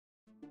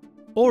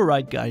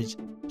Alright guys,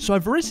 so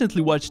I've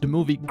recently watched the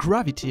movie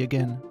Gravity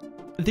again.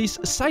 This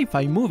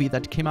sci-fi movie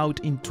that came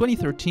out in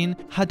 2013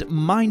 had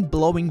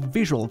mind-blowing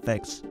visual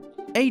effects.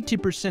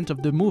 80%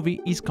 of the movie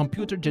is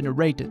computer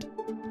generated.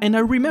 And I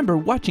remember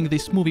watching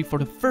this movie for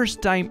the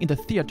first time in the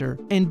theater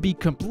and be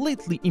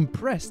completely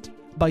impressed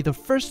by the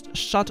first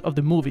shot of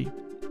the movie.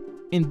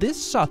 In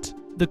this shot,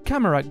 the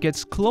camera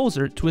gets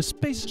closer to a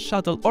space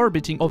shuttle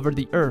orbiting over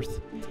the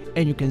Earth,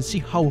 and you can see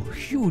how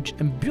huge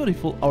and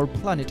beautiful our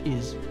planet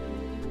is.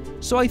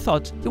 So I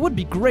thought it would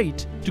be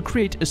great to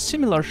create a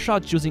similar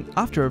shot using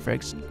After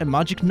Effects and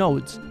Magic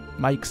Nodes,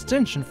 my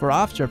extension for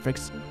After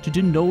Effects, to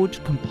do node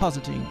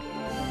compositing.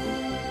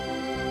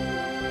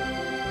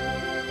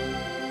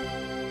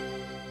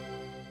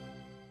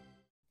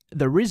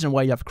 The reason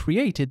why I've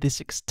created this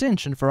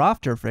extension for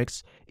After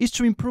Effects is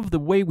to improve the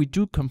way we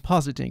do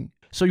compositing,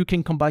 so you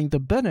can combine the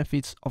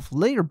benefits of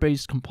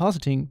layer-based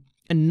compositing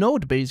and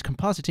node-based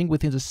compositing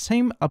within the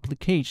same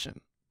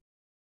application.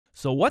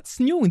 So what's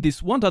new in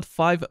this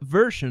 1.5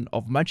 version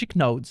of Magic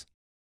Nodes?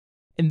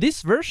 In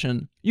this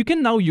version, you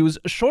can now use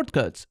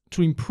shortcuts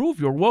to improve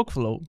your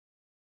workflow.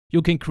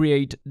 You can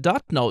create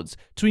dot nodes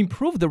to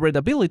improve the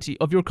readability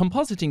of your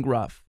compositing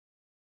graph.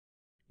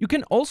 You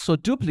can also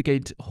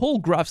duplicate whole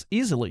graphs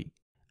easily.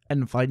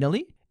 And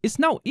finally, it's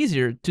now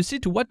easier to see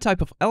to what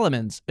type of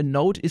elements a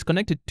node is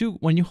connected to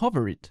when you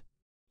hover it.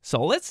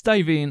 So let's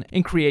dive in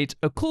and create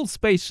a cool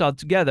space shot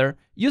together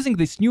using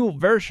this new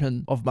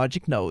version of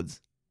Magic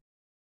Nodes.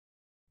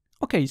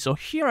 Okay, so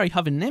here I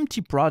have an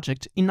empty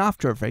project in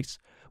After Effects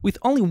with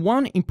only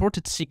one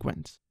imported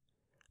sequence.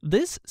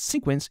 This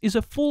sequence is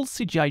a full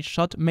CGI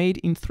shot made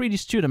in 3D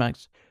Studio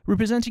Max,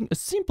 representing a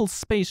simple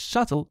space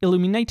shuttle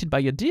illuminated by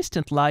a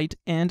distant light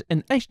and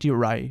an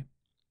HDRI.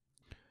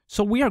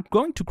 So we are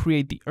going to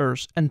create the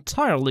Earth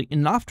entirely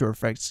in After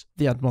Effects,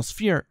 the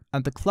atmosphere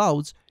and the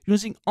clouds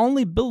using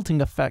only built-in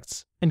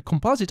effects and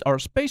composite our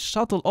space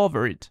shuttle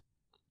over it.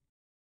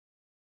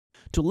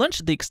 To launch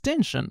the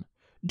extension,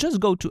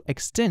 just go to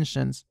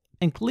Extensions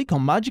and click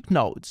on Magic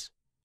Nodes.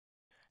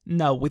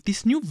 Now with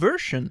this new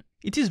version,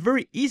 it is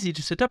very easy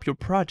to set up your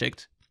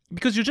project,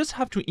 because you just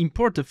have to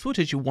import the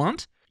footage you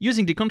want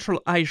using the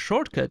Ctrl-I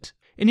shortcut,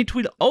 and it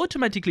will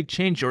automatically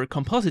change your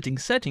compositing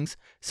settings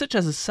such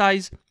as the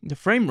size, the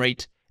frame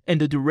rate, and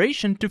the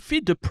duration to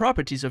fit the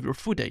properties of your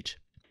footage.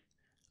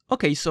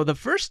 Okay, so the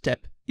first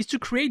step is to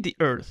create the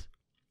Earth.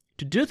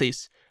 To do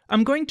this,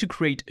 I'm going to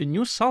create a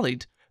new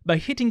solid by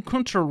hitting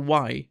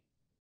Ctrl-Y.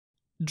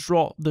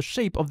 Draw the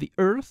shape of the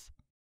Earth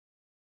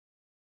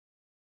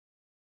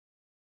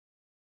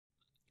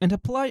and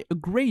apply a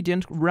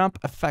gradient ramp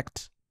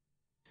effect.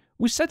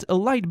 We set a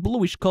light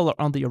bluish color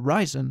on the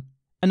horizon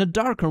and a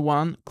darker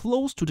one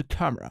close to the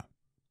camera.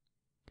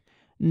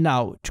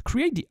 Now, to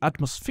create the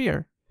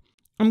atmosphere,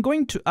 I'm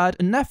going to add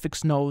an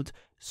FX node,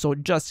 so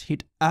just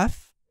hit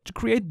F to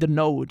create the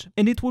node,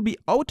 and it will be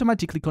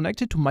automatically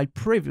connected to my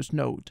previous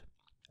node.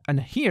 And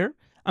here,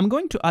 I'm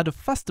going to add a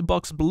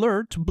fastbox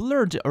blur to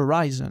blur the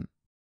horizon,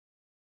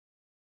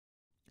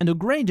 and a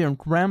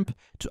gradient ramp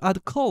to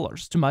add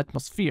colors to my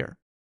atmosphere.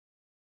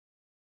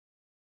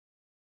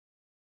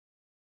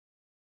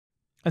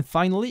 And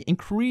finally,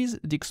 increase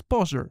the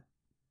exposure.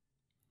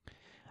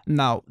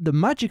 Now, the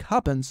magic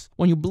happens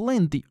when you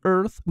blend the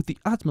Earth with the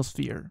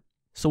atmosphere.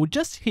 So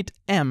just hit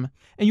M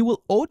and you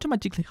will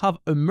automatically have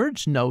a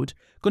merge node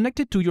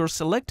connected to your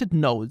selected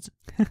nodes.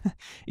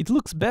 It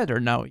looks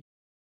better now.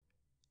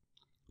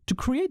 To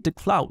create the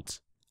clouds,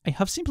 I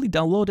have simply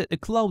downloaded a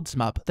clouds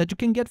map that you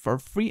can get for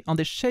free on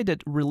the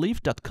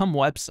shadedrelief.com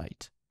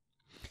website.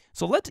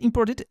 So let's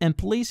import it and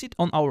place it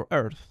on our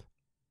Earth.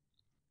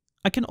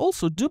 I can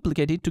also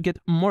duplicate it to get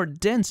more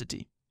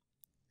density,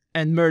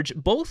 and merge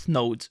both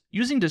nodes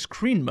using the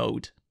screen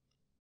mode.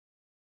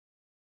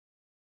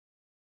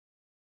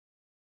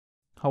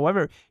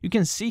 However, you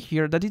can see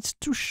here that it's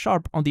too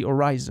sharp on the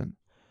horizon.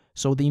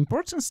 So the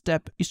important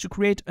step is to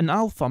create an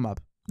alpha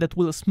map that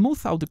will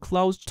smooth out the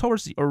clouds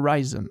towards the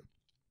horizon.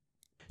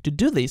 To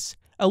do this,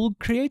 I will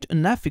create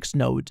an FX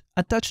node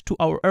attached to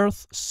our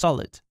Earth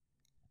solid.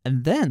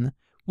 And then,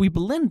 we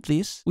blend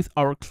this with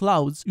our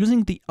clouds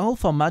using the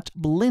alpha matte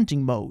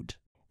blending mode.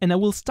 And I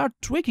will start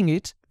tweaking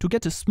it to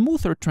get a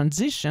smoother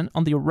transition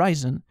on the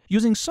horizon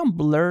using some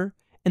blur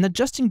and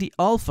adjusting the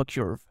alpha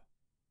curve.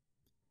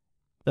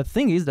 The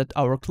thing is that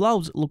our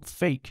clouds look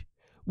fake.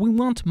 We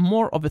want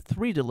more of a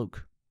 3D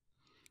look.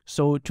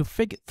 So to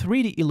fake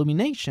 3D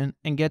illumination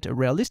and get a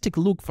realistic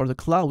look for the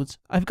clouds,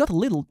 I've got a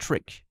little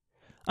trick.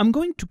 I'm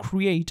going to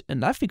create an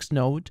FX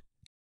node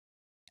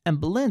and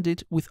blend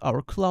it with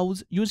our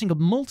clouds using a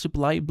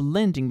multiply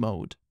blending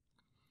mode.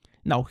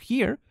 Now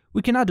here,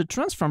 we can add a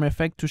transform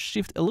effect to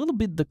shift a little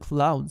bit the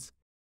clouds,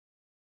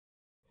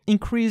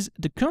 increase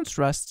the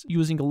contrast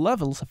using a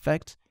levels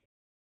effect,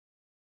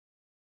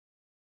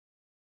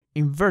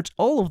 invert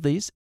all of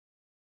this,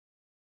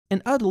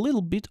 and add a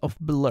little bit of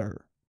blur.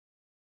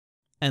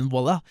 And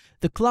voila,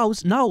 the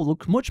clouds now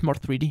look much more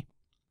 3D.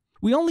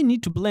 We only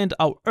need to blend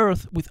our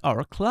Earth with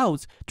our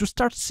clouds to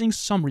start seeing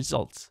some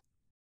results.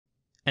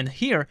 And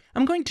here,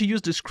 I'm going to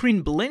use the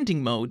screen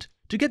blending mode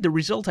to get the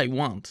result I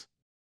want.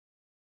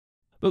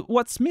 But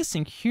what's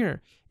missing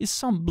here is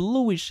some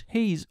bluish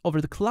haze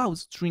over the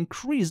clouds to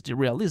increase the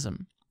realism.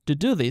 To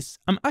do this,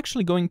 I'm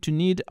actually going to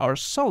need our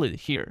solid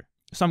here.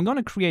 So I'm going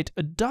to create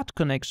a dot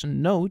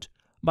connection node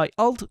by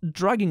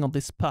alt-dragging on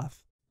this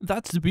path.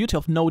 That's the beauty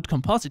of node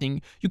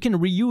compositing. You can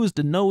reuse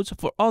the nodes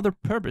for other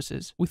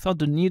purposes without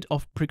the need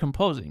of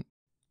pre-composing.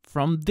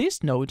 From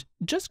this node,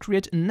 just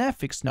create an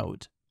affix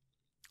node.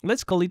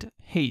 Let's call it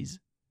haze.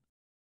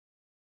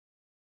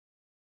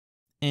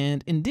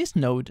 And in this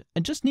node, I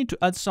just need to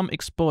add some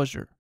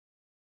exposure.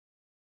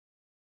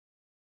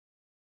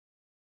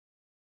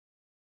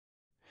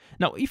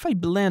 Now, if I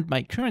blend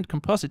my current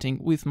compositing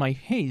with my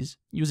haze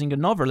using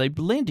an overlay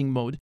blending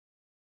mode,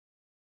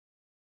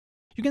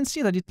 you can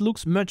see that it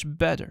looks much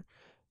better.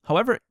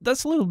 However,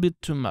 that's a little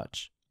bit too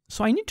much.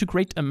 So I need to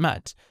create a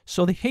matte,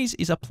 so the haze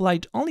is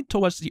applied only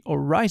towards the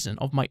horizon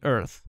of my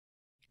Earth.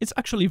 It's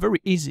actually very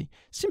easy.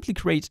 Simply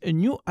create a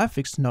new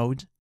affix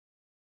node,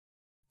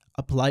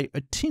 apply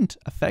a tint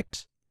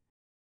effect,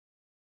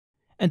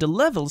 and a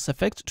levels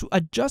effect to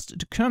adjust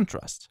the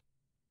contrast.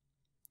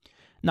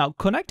 Now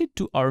connect it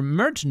to our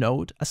merge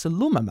node as a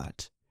luma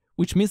matte,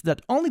 which means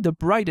that only the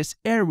brightest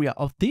area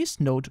of this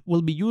node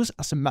will be used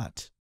as a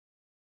matte.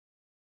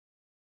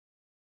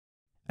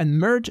 And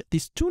merge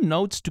these two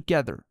nodes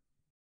together.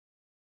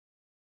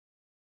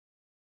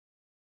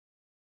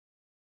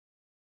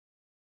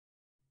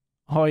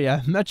 Oh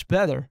yeah, much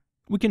better.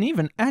 We can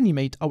even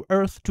animate our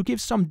Earth to give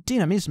some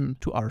dynamism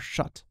to our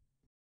shot.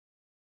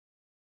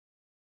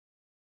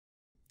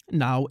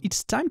 Now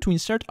it's time to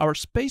insert our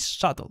space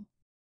shuttle.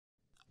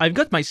 I've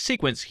got my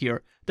sequence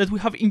here that we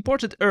have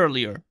imported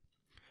earlier.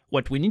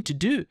 What we need to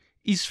do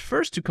is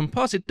first to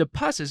composite the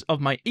passes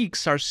of my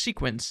XR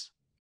sequence.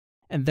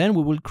 And then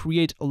we will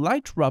create a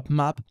light wrap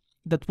map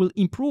that will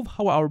improve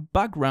how our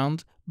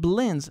background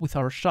blends with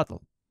our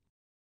shuttle.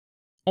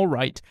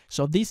 Alright,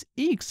 so this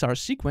EXR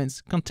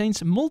sequence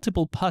contains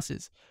multiple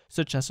passes,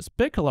 such as a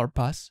specular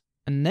pass,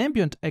 an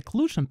ambient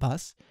occlusion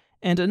pass,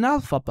 and an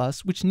alpha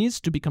pass which needs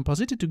to be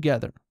composited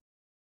together.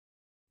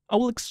 I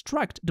will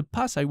extract the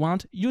pass I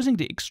want using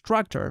the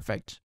extractor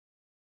effect.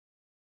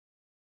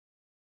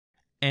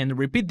 And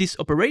repeat this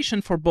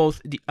operation for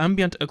both the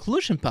ambient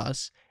occlusion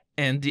pass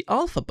and the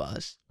alpha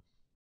pass.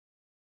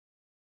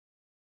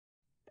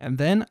 And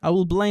then I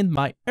will blend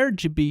my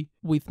RGB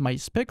with my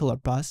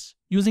specular pass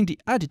using the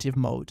additive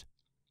mode.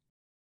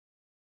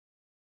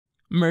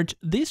 Merge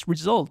this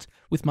result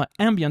with my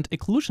ambient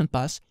occlusion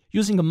pass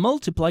using a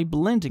multiply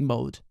blending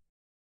mode.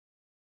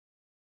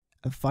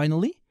 And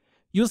finally,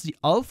 use the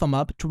alpha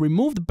map to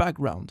remove the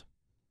background.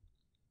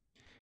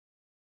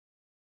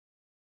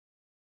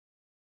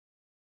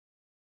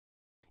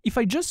 If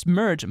I just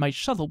merge my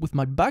shuttle with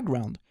my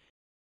background,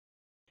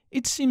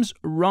 it seems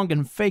wrong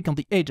and fake on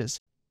the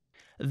edges.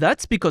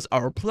 That's because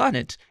our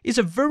planet is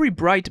a very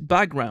bright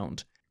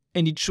background,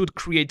 and it should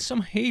create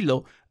some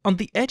halo on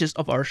the edges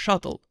of our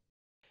shuttle.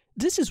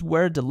 This is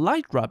where the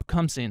light wrap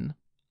comes in.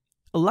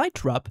 A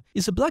light wrap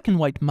is a black and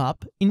white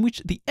map in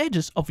which the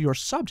edges of your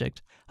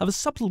subject have a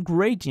subtle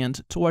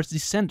gradient towards the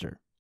center.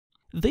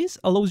 This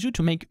allows you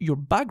to make your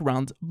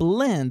background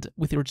blend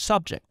with your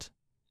subject.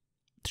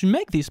 To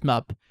make this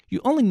map, you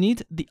only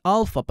need the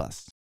alpha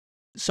pass.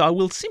 So I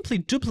will simply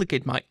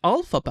duplicate my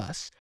alpha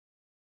pass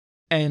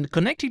and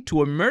connect it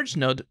to a merge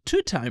node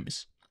 2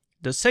 times,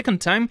 the second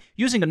time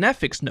using an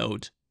affix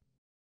node.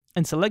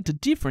 And select the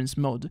difference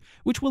mode,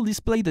 which will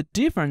display the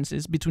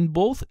differences between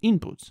both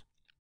inputs.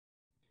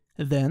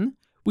 Then,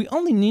 we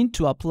only need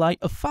to apply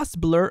a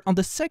fast blur on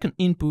the second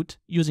input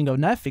using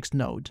an affix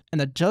node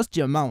and adjust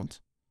the amount.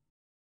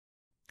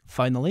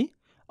 Finally,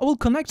 I will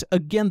connect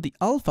again the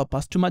alpha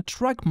pass to my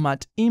track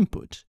matte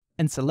input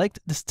and select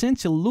the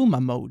stencil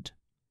luma mode.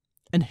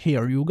 And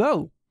here you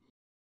go!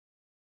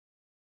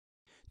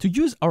 To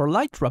use our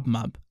light wrap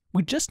map,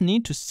 we just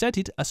need to set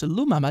it as a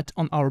luma matte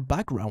on our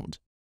background.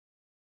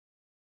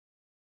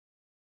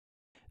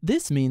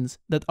 This means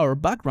that our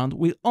background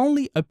will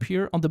only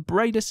appear on the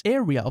brightest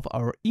area of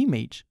our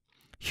image,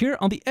 here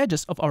on the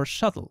edges of our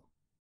shuttle.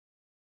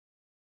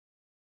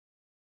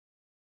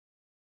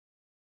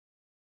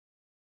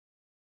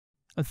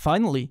 And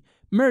finally,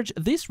 merge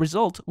this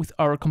result with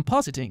our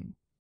compositing.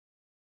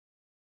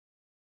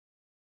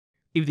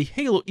 If the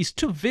halo is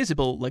too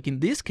visible, like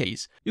in this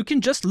case, you can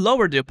just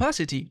lower the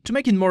opacity to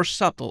make it more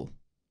subtle.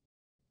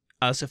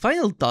 As a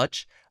final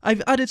touch,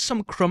 I've added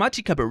some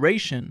chromatic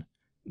aberration,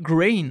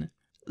 grain,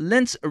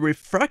 lens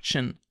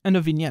refraction, and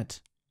a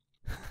vignette.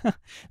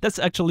 That's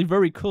actually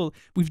very cool.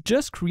 We've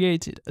just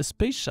created a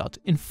space shot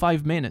in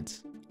 5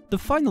 minutes. The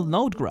final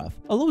node graph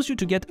allows you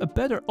to get a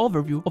better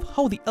overview of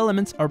how the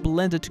elements are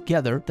blended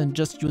together than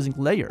just using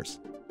layers.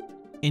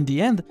 In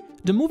the end,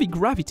 the movie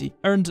Gravity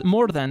earned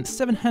more than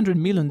 $700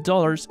 million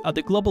at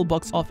the global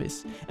box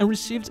office and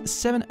received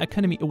 7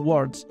 Academy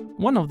Awards,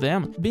 one of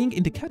them being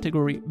in the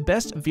category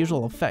Best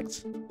Visual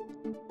Effects.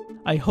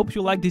 I hope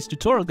you like this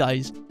tutorial,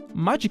 guys.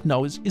 Magic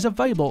Noise is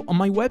available on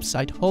my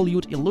website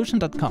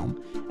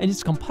hollywoodillusion.com and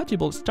is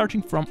compatible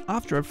starting from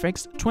After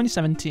Effects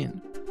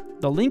 2017.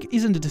 The link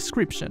is in the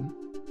description.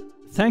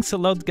 Thanks a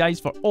lot, guys,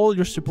 for all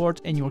your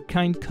support and your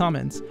kind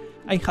comments.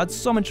 I had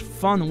so much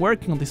fun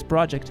working on this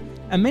project,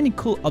 and many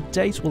cool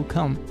updates will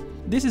come.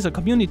 This is a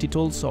community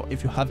tool, so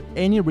if you have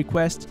any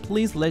requests,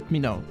 please let me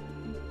know.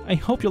 I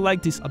hope you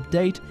like this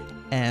update,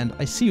 and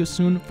I see you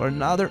soon for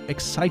another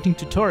exciting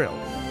tutorial.